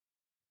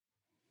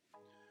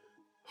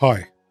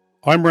Hi,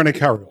 I'm René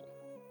Carriel.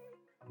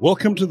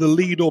 Welcome to the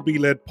Lead or Be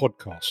Led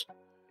podcast,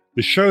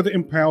 the show that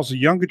empowers the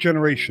younger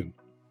generation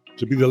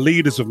to be the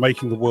leaders of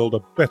making the world a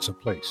better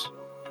place.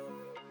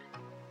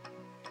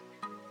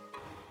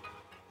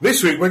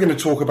 This week we're going to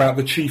talk about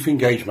the Chief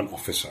Engagement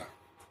Officer.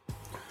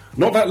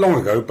 Not that long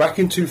ago, back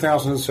in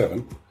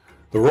 2007,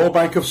 the Royal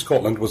Bank of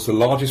Scotland was the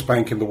largest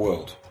bank in the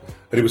world,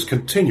 and it was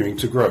continuing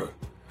to grow,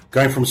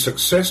 going from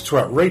success to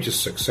outrageous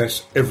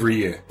success every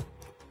year.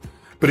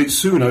 But it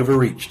soon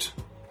overreached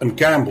and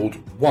gambled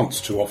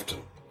once too often.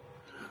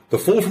 The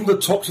fall from the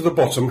top to the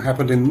bottom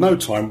happened in no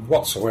time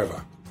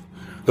whatsoever.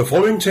 The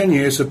following 10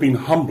 years have been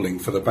humbling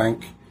for the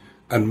bank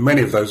and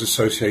many of those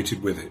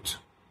associated with it.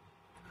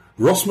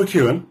 Ross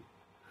McEwan,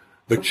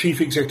 the Chief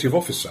Executive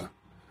Officer,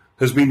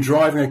 has been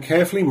driving a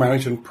carefully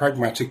managed and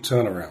pragmatic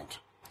turnaround.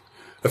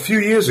 A few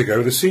years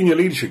ago, the senior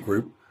leadership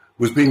group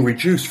was being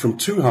reduced from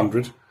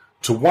 200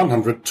 to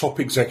 100 top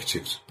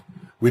executives,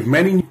 with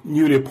many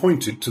newly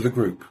appointed to the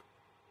group.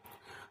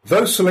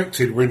 Those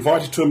selected were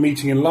invited to a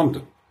meeting in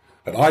London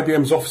at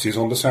IBM's offices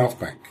on the South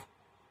Bank.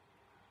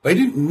 They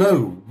didn't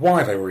know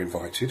why they were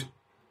invited.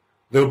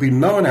 There would be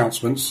no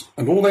announcements,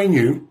 and all they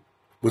knew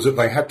was that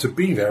they had to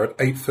be there at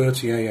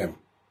 8:30 a.m.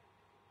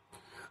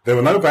 There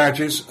were no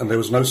badges and there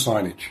was no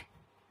signage.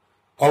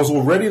 I was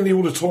already in the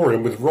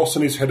auditorium with Ross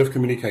and his head of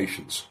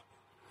communications.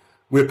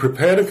 We had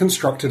prepared and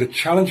constructed a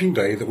challenging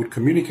day that would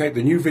communicate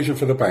the new vision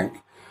for the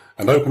bank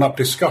and open up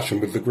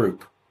discussion with the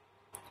group.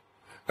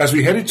 As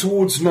we headed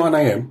towards 9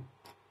 a.m,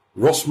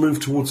 Ross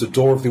moved towards the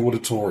door of the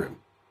auditorium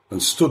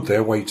and stood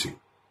there waiting.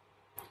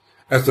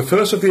 As the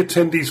first of the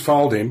attendees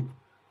filed in,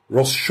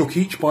 Ross shook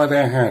each by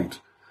their hand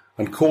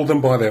and called them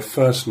by their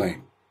first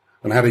name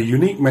and had a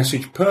unique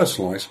message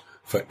personalised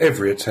for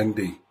every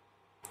attendee.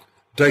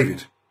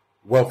 David,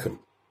 welcome.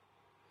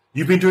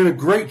 You've been doing a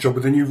great job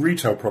with the new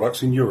retail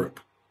products in Europe.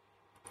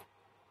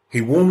 He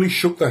warmly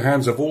shook the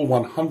hands of all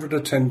 100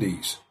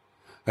 attendees,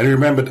 and he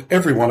remembered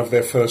every one of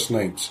their first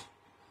names.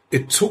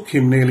 It took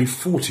him nearly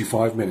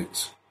 45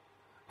 minutes.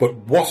 But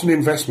what an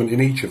investment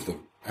in each of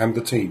them and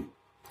the team.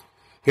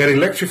 He had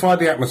electrified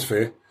the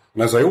atmosphere,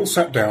 and as they all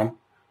sat down,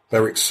 they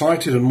were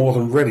excited and more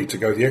than ready to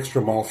go the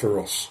extra mile for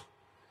Ross.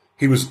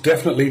 He was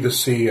definitely the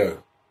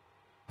CEO,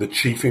 the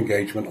Chief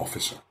Engagement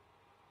Officer.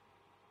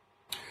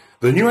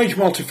 The new age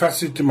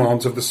multifaceted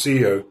demands of the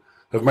CEO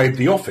have made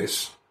the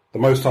office the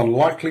most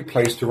unlikely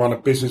place to run a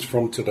business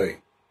from today.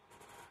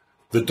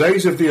 The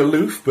days of the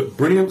aloof but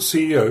brilliant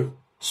CEO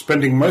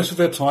spending most of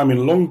their time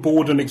in long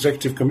board and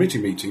executive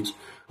committee meetings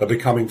are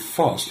becoming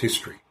fast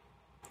history.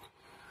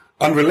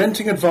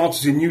 Unrelenting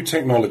advances in new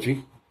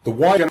technology, the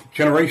wide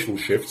generational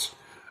shifts,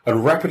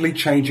 and rapidly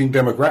changing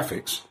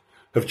demographics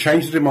have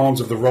changed the demands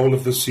of the role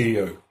of the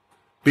CEO.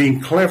 Being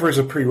clever is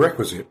a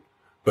prerequisite,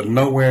 but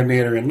nowhere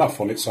near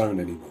enough on its own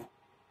anymore.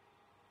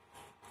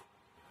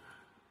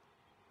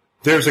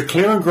 There is a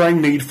clear and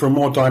growing need for a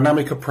more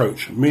dynamic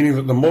approach, meaning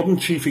that the modern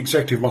chief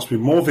executive must be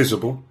more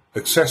visible,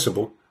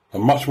 accessible,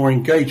 and much more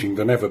engaging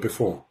than ever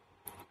before.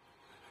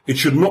 It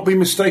should not be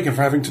mistaken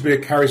for having to be a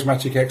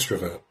charismatic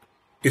extrovert.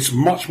 It's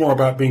much more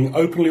about being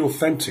openly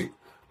authentic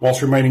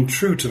whilst remaining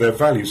true to their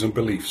values and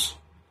beliefs.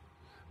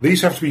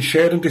 These have to be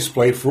shared and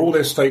displayed for all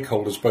their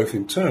stakeholders, both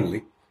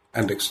internally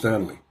and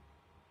externally.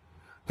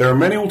 There are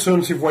many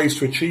alternative ways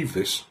to achieve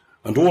this,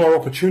 and all are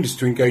opportunities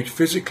to engage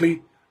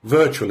physically,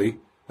 virtually,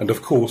 and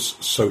of course,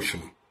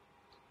 socially.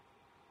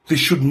 This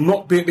should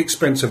not be at the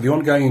expense of the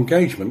ongoing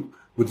engagement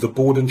with the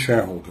board and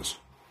shareholders.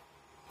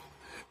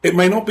 It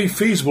may not be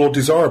feasible or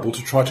desirable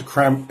to try to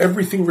cram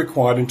everything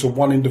required into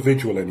one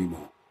individual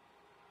anymore.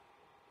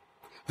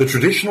 The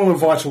traditional and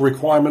vital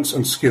requirements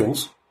and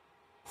skills,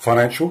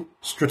 financial,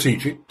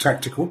 strategic,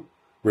 tactical,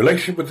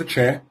 relationship with the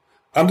chair,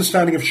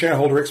 understanding of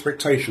shareholder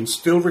expectations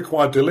still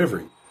require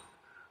delivering,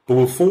 but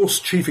will force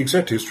chief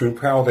executives to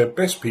empower their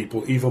best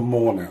people even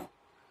more now.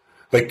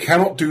 They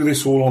cannot do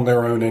this all on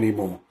their own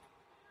anymore.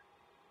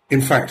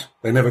 In fact,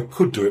 they never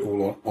could do it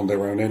all on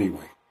their own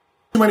anyway.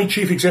 Too many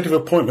chief executive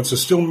appointments are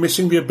still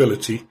missing the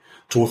ability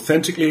to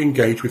authentically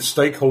engage with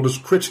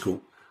stakeholders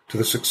critical to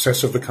the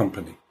success of the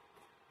company.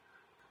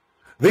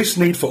 This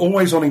need for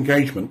always-on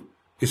engagement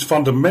is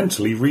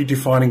fundamentally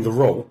redefining the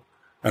role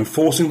and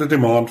forcing the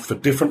demand for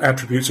different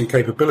attributes and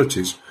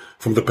capabilities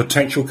from the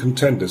potential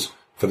contenders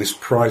for this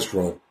prized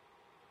role.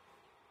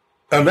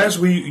 And as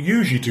we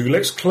usually do,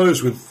 let's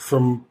close with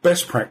from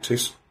best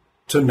practice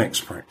to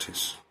next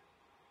practice.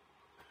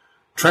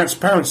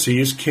 Transparency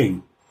is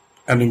king,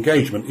 and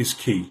engagement is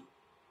key.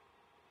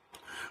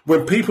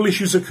 When people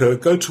issues occur,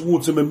 go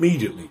towards them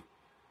immediately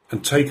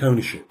and take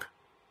ownership.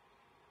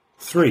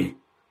 3.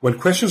 When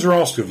questions are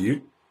asked of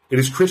you, it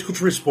is critical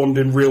to respond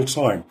in real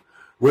time,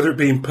 whether it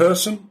be in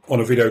person,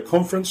 on a video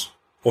conference,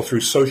 or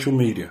through social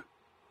media.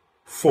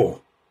 4.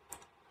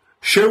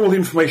 Share all the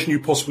information you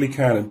possibly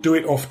can and do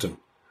it often,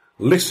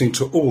 listening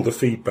to all the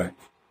feedback.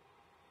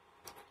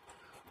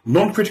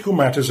 Non-critical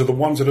matters are the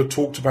ones that are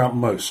talked about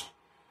most.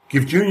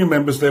 Give junior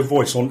members their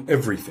voice on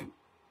everything.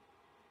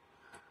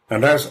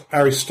 And as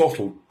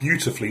Aristotle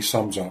beautifully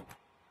sums up,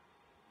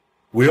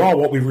 we are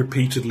what we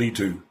repeatedly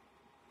do.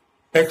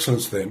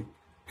 Excellence, then,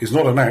 is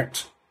not an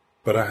act,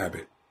 but a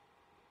habit.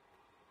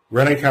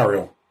 Rene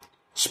Carriol,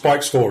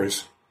 Spike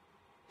Stories.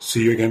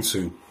 See you again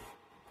soon.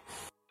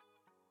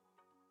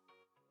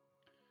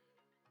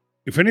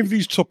 If any of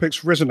these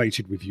topics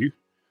resonated with you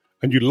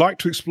and you'd like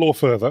to explore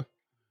further,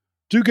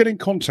 do get in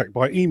contact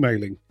by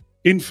emailing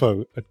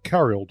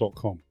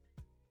info@carriol.com.